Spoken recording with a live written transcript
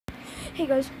Hey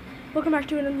guys, welcome back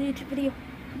to another YouTube video.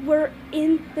 We're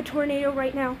in the tornado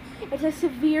right now. It's a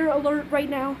severe alert right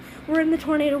now. We're in the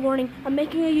tornado warning. I'm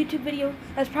making a YouTube video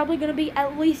that's probably going to be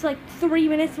at least like 3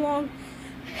 minutes long.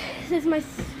 This is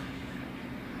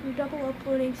I'm double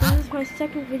uploading, so this is my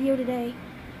second video today.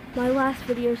 My last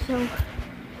video, so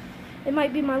it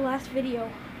might be my last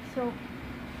video. So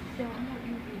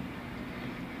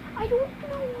I don't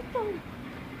know though.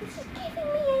 This is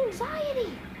giving me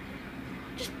anxiety.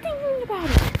 Just thinking about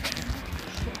it.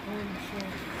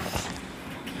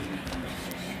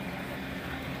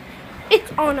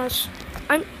 It's on us.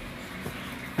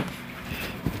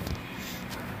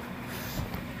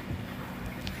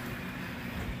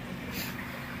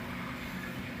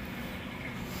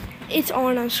 It's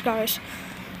on us, guys.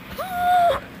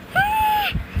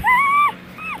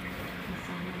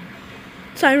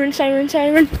 Siren, siren,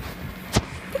 siren.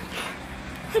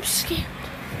 I'm scared.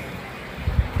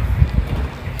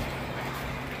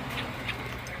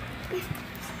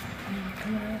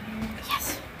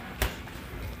 Yes.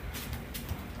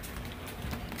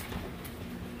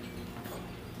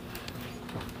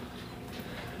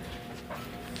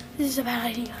 This is a bad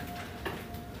idea.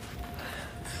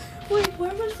 Wait,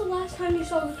 where was the last time you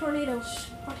saw the tornado?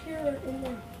 Out here or in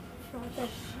there? Right there.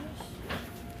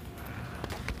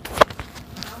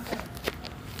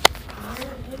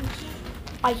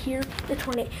 I hear the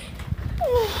tornado.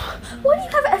 Why do you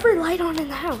have every light on in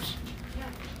the house?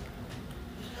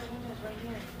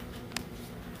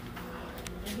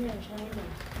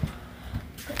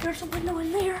 But there's a window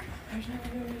in there. There's no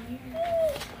window in here.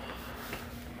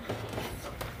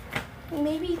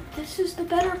 Maybe this is the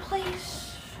better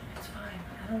place. It's fine.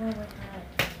 I don't know what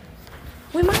that.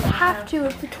 We might have to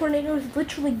if the tornado is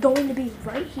literally going to be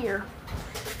right here.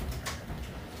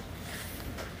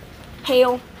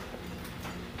 Hail.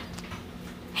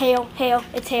 Hail, hail,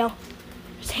 it's hail.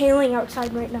 It's hailing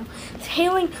outside right now. It's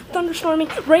hailing,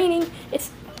 thunderstorming, raining, it's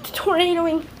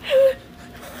tornadoing.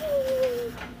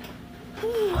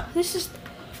 This is...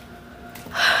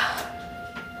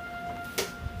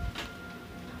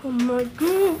 Oh my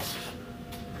goodness.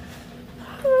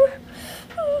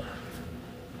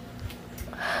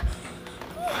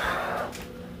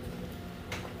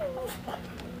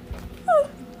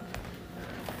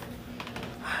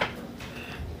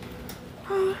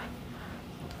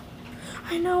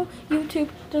 I know YouTube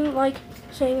doesn't like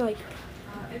saying like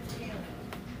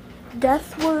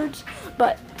death words,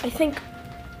 but I think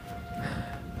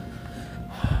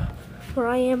where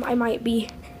I am, I might be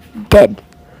dead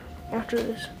after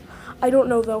this. I don't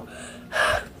know though.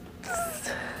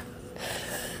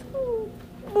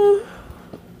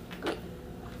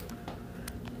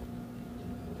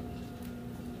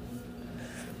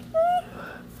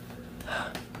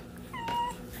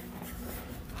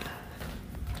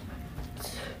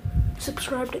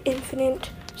 Subscribe to Infinite.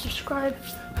 Subscribe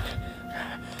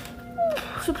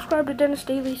to Dennis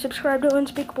Daily. Subscribe to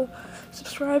Unspeakable.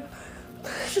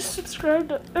 Just subscribe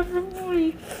to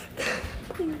everybody.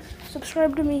 Please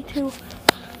subscribe to me too.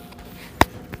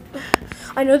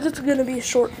 I know this is gonna be a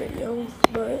short video,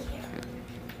 but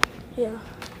yeah.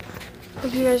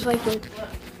 Hope you guys like it.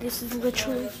 This is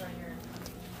literally.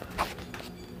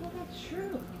 Well, that's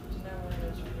true.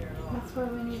 That's why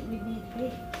we need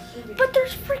big. But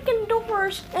there's freaking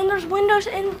doors, and there's windows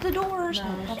in the doors.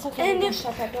 No, that's okay. And We'll if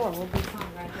shut that door, we'll be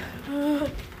fine right here.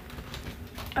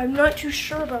 I'm not too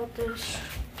sure about this.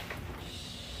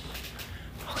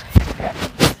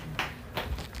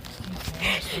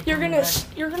 You're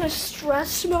gonna stress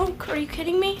smoke? Are you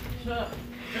kidding me?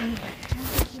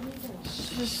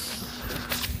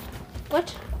 What?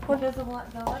 What does the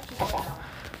electric went out?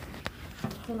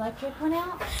 The electric went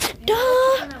out? Duh!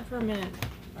 It went out for a minute.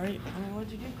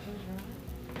 What'd you do? Close your eyes?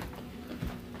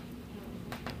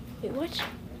 Wait, what?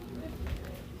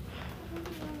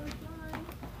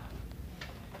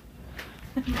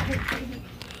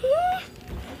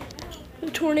 The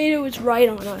tornado is right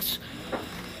on us.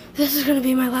 This is gonna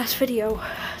be my last video.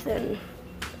 Then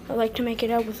I'd like to make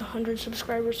it out with 100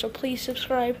 subscribers, so please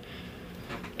subscribe.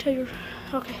 Tell your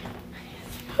okay.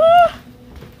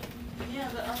 Yeah,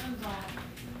 the oven's on.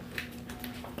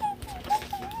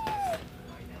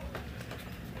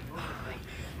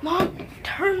 Mom,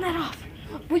 turn that off.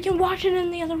 We can watch it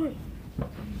in the other room.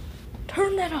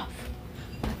 Turn that off.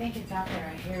 I think it's out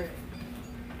there. I hear it.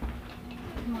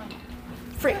 Come on.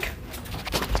 Freak.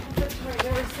 That's right.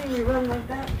 Never seen you run like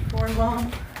that before,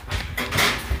 Mom.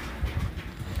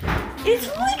 It's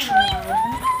literally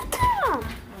right down.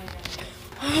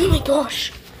 Oh my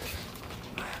gosh.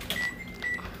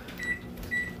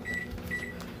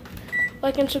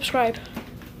 Like and subscribe. I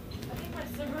think my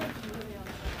cigarette's really on.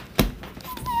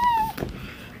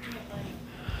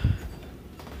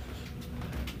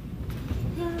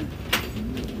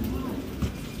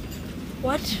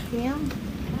 What? Yeah.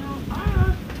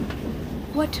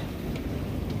 What?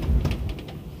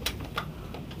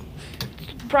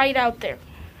 Right out there.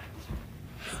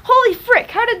 Holy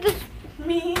frick, how did this...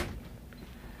 Me?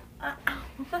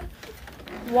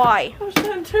 Why? I was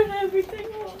trying to turn everything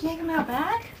off. Take them out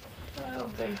back? I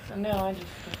don't think so. No, I just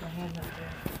put my hand up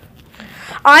there.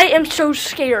 I am so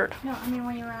scared. No, I mean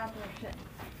when you were out there.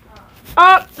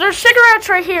 Shit. There's cigarettes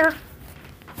right here.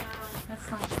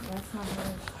 That's not good.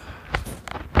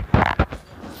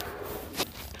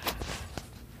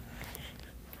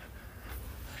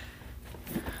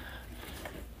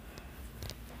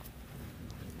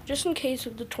 Just in case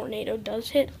if the tornado does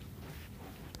hit.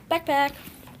 Backpack.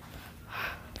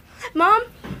 Mom?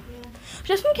 Yeah.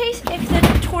 Just in case if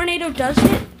the tornado does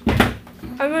hit,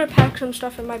 I'm gonna pack some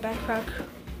stuff in my backpack.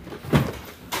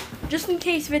 Just in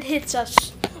case if it hits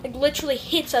us. Like literally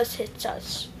hits us. If it hits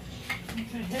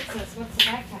us, what's the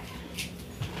backpack?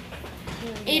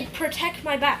 It'd protect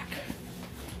my back.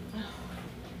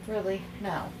 Really?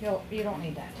 No, you don't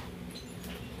need that.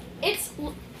 It's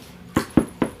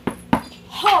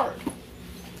hard.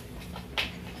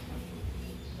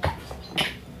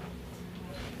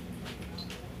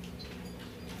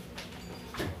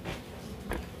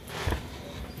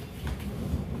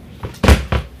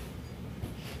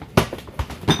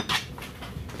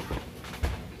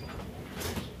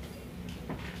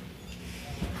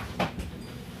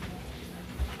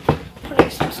 Putting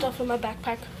some stuff in my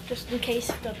backpack just in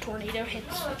case the tornado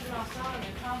hits.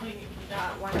 Probably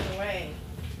went away.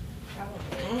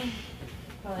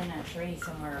 Probably in a tree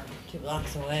somewhere 2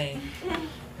 blocks away.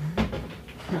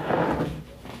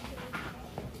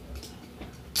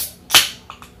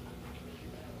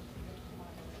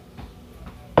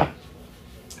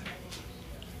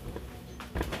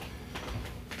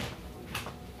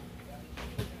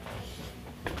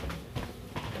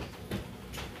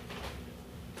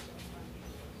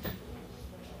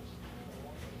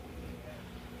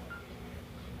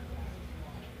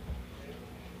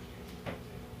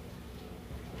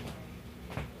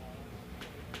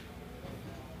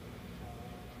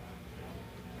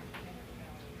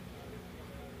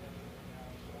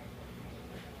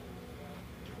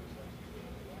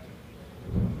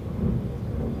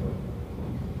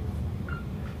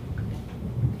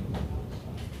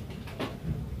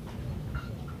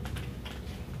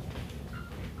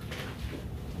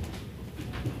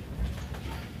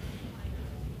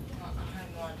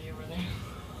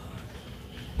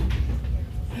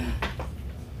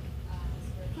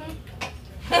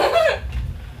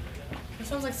 It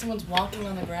sounds like someone's walking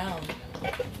on the ground.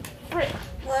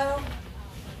 Hello?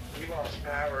 We lost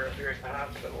power up here at the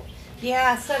hospital.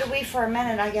 Yeah, so did we for a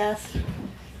minute, I guess.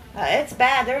 It's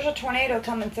bad. There's a tornado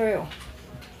coming through.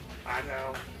 I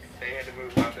know. They had to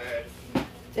move my bed.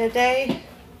 Did they?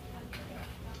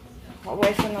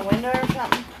 Away from the window or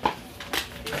something?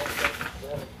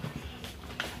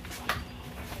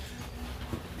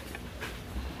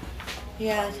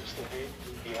 Yeah. I used to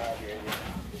be dehydrated.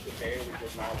 The bed was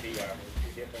just not dehydrated.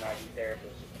 2 different IV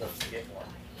therapists supposed to get one.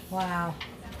 Wow.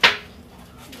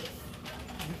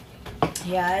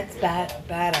 Yeah, it's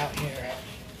bad out here.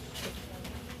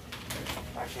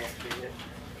 I can't see it.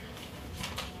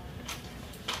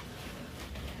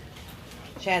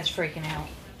 Chad's freaking out.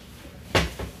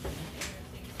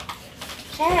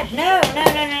 Chad, no.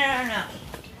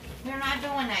 You're not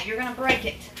doing that. You're gonna break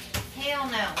it. Hell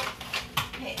no.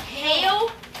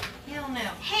 Hail? Hell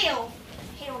no. Hail.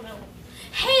 Hell no.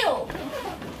 Hail.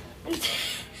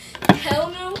 Hell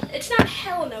no? It's not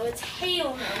hell no, it's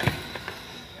hail no.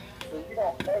 Well, you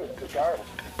don't know it's the garden.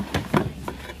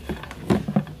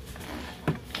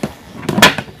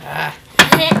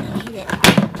 Can't do it.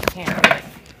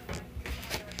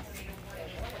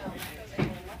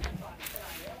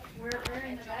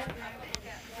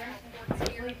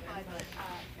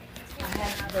 I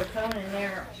have the phone in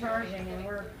there charging and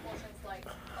we're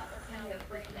kind of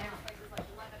freaking out.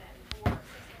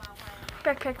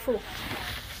 Backpack full.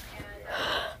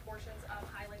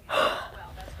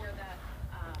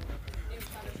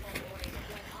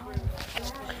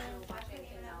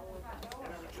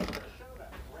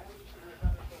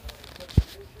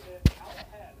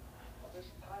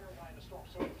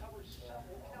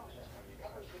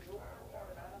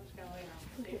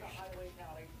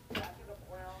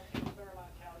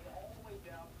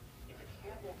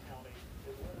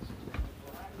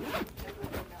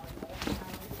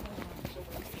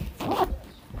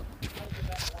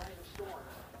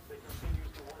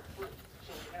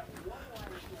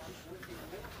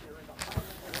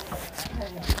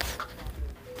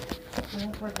 I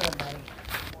think we're good, buddy.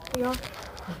 We are.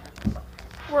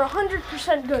 We're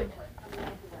 100% good.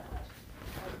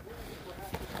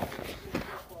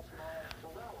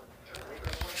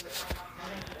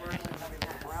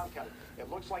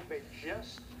 like they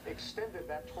just extended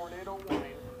that tornado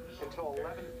warning until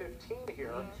 11:15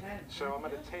 here. So I'm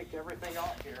going to take everything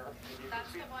off here.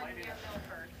 That's the one near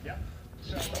Milford. Yep.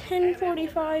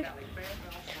 10:45.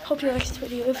 Hope you liked this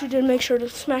video. If you did, make sure to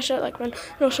smash that like button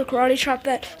and also karate chop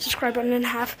that subscribe button in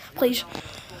half, please.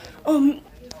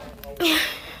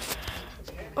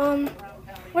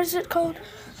 What is it called?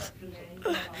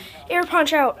 Air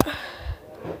punch out.